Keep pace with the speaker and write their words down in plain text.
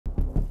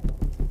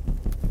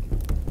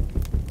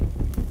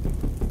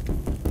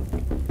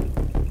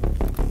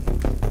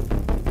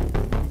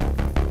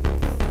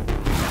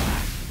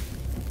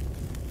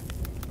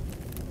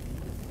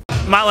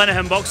Matt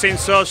Lenihan, Boxing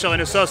Social,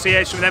 in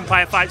association with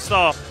Empire Fight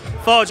Store.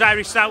 Forged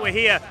Irish Stout, we're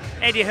here.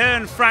 Eddie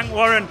Hearn, Frank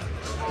Warren.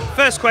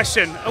 First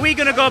question, are we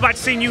going to go back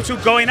to seeing you two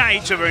going at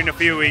each other in a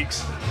few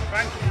weeks?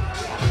 Frank?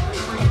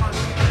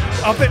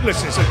 I think,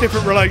 listen, it's a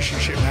different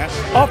relationship now.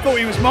 I thought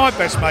he was my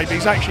best mate, but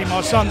he's actually my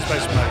son's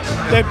best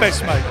mate. They're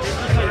best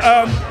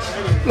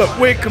mate. Look,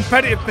 we're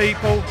competitive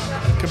people,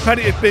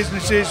 competitive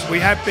businesses. We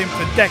have been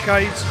for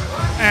decades,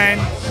 and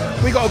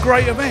we got a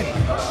great event.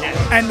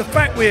 And the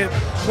fact we're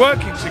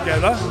working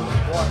together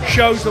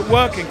shows that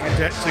working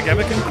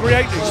together can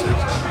create these things.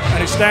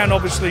 And it's down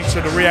obviously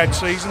to the Riyadh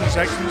season, His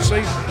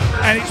Excellency,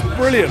 and it's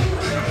brilliant.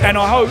 And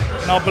I hope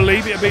and I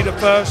believe it'll be the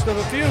first of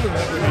a few of them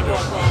that we'll be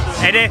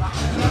doing.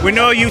 Eddie, we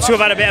know you two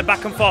have had a bit of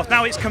back and forth.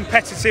 Now it's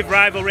competitive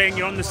rivalry and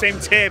you're on the same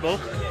table.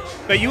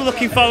 But you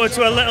looking forward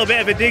to a little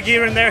bit of a dig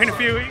here and there in a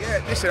few weeks?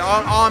 Yeah, listen,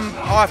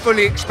 I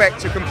fully expect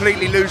to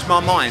completely lose my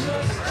mind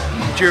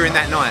during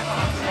that night.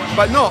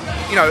 But not,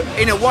 you know,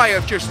 in a way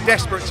of just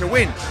desperate to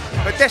win,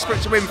 but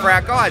desperate to win for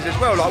our guys as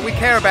well. Like, we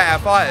care about our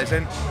fighters,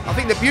 and I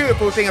think the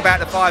beautiful thing about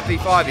the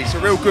 5v5 is it's a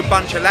real good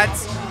bunch of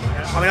lads.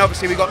 I mean,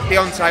 obviously we've got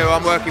Deontay, who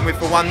I'm working with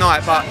for one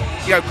night, but,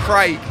 you know,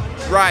 Craig,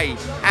 Ray,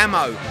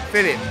 Ammo,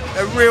 Philip,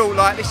 they're real,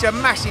 like, it's a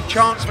massive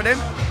chance for them.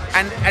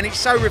 And it's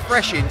so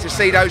refreshing to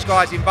see those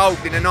guys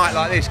involved in a night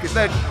like this, because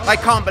they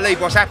can't believe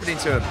what's happening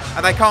to them,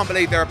 and they can't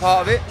believe they're a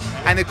part of it.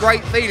 And the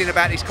great feeling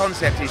about this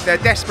concept is they're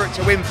desperate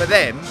to win for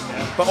them,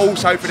 but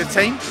also for the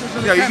team.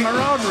 You know,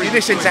 you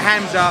listen to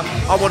Hamza,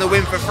 I want to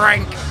win for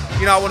Frank,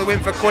 you know, I want to win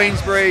for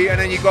Queensbury, and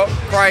then you've got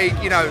Craig,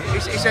 you know,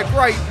 it's a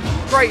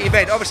great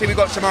event. Obviously we've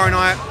got tomorrow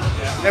night,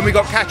 then we've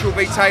got Catchell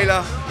v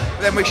Taylor,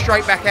 then we're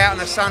straight back out on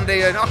a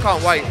Sunday, and I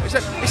can't wait.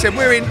 Listen,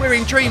 we're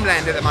in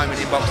dreamland at the moment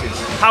in boxing.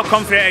 How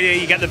confident are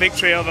you get the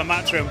victory over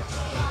Matchroom?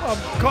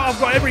 I've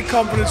got every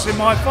confidence in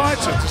my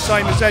fighter, the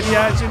same as Eddie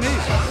has in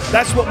his.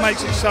 That's what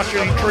makes it such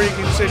an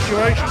intriguing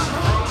situation.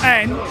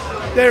 And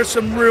there are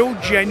some real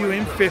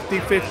genuine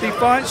 50-50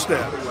 fights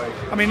there.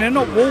 I mean, they're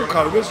not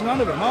walkovers, none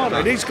of them, are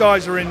they? These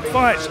guys are in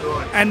fights,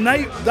 and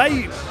they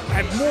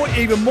have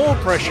even more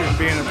pressure in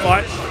being in a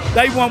fight.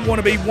 They won't want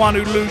to be one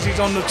who loses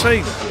on the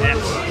team.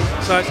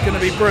 Yeah. So it's going to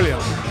be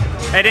brilliant.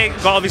 Eddie,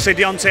 got obviously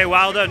Deontay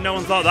Wilder. No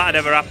one thought that'd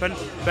ever happen.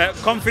 But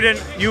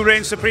confident you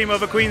reign supreme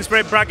over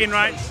Queensbury, bragging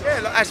rights? Yeah,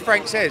 like, as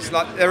Frank says,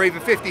 like, they're either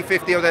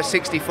 50-50 or they're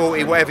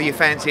 60-40, whatever you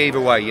fancy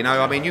either way, you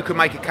know? I mean, you can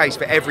make a case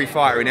for every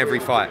fighter in every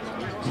fight.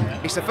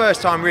 It's the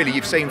first time really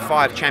you've seen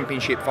 5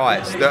 championship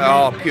fights that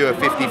are pure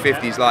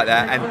 50-50s like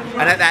that, and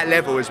at that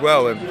level as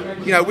well.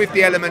 And, you know, with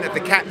the element of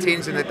the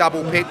captains and the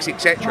double picks,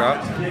 etc.,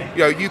 you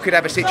know, you could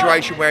have a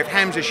situation where if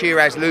Hamza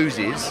Shiraz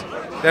loses,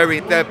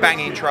 they're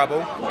banging trouble.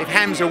 If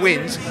Hamza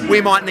wins,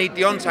 we might need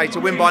Deontay to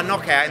win by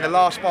knockout in the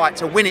last fight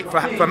to win it for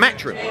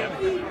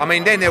Matchroom. I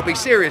mean, then there'll be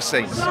serious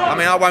scenes. I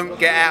mean, I won't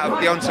get out of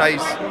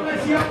Deontay's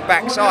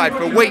backside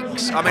for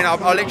weeks. I mean,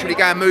 I'll literally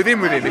go and move in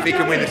with him if he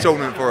can win the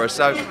tournament for us.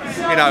 So,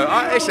 you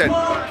know, listen,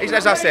 it's,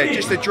 as I said,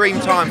 just a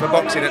dream time for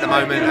boxing at the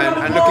moment,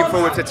 and looking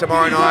forward to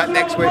tomorrow night,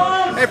 next week,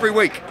 every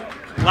week.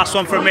 Last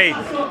one from me.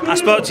 I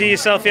spoke to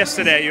yourself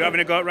yesterday. You were having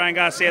a go at Ryan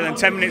Garcia, then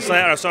 10 minutes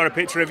later I saw a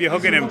picture of you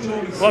hugging him.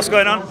 What's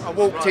going on? I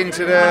walked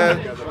into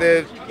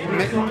the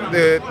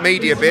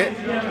media bit,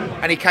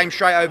 and he came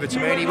straight over to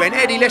me and he went,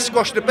 "Eddie, let's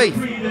squash the beef."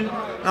 And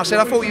I said,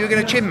 "I thought you were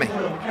going to chin me."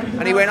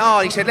 And he went, "Oh,"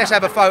 he said, "let's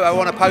have a photo. I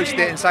want to post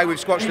it and say we've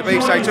squashed the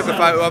beef." So he took a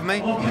photo of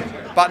me,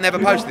 but never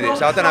posted it,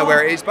 so I don't know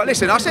where it is. But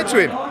listen, I said to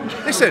him,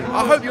 "Listen,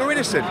 I hope you're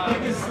innocent,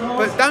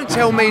 but don't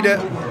tell me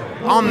that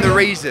I'm the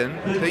reason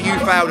that you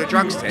failed a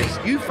drugs test.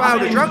 You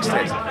failed a drugs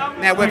test.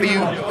 Now,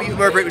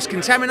 whether it was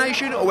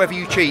contamination or whether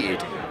you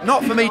cheated,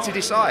 not for me to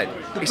decide.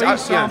 The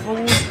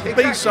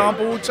B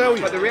sample will tell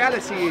you. But the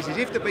reality is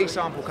if the B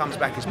sample comes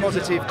back as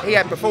positive, he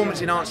had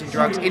performance-enhancing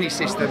drugs in his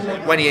system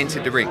when he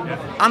entered the ring.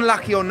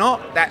 Unlucky or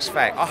not, that's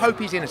fact. I hope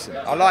he's innocent.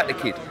 I like the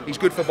kid. He's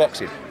good for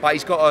boxing, but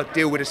he's got to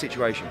deal with the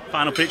situation."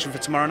 Final prediction for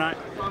tomorrow night?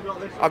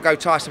 I'll go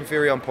Tyson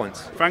Fury on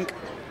points. Frank?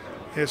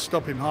 He'll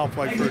stop him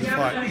halfway through the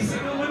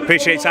fight.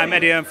 Appreciate your time,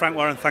 Eddie and Frank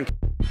Warren. Thank you.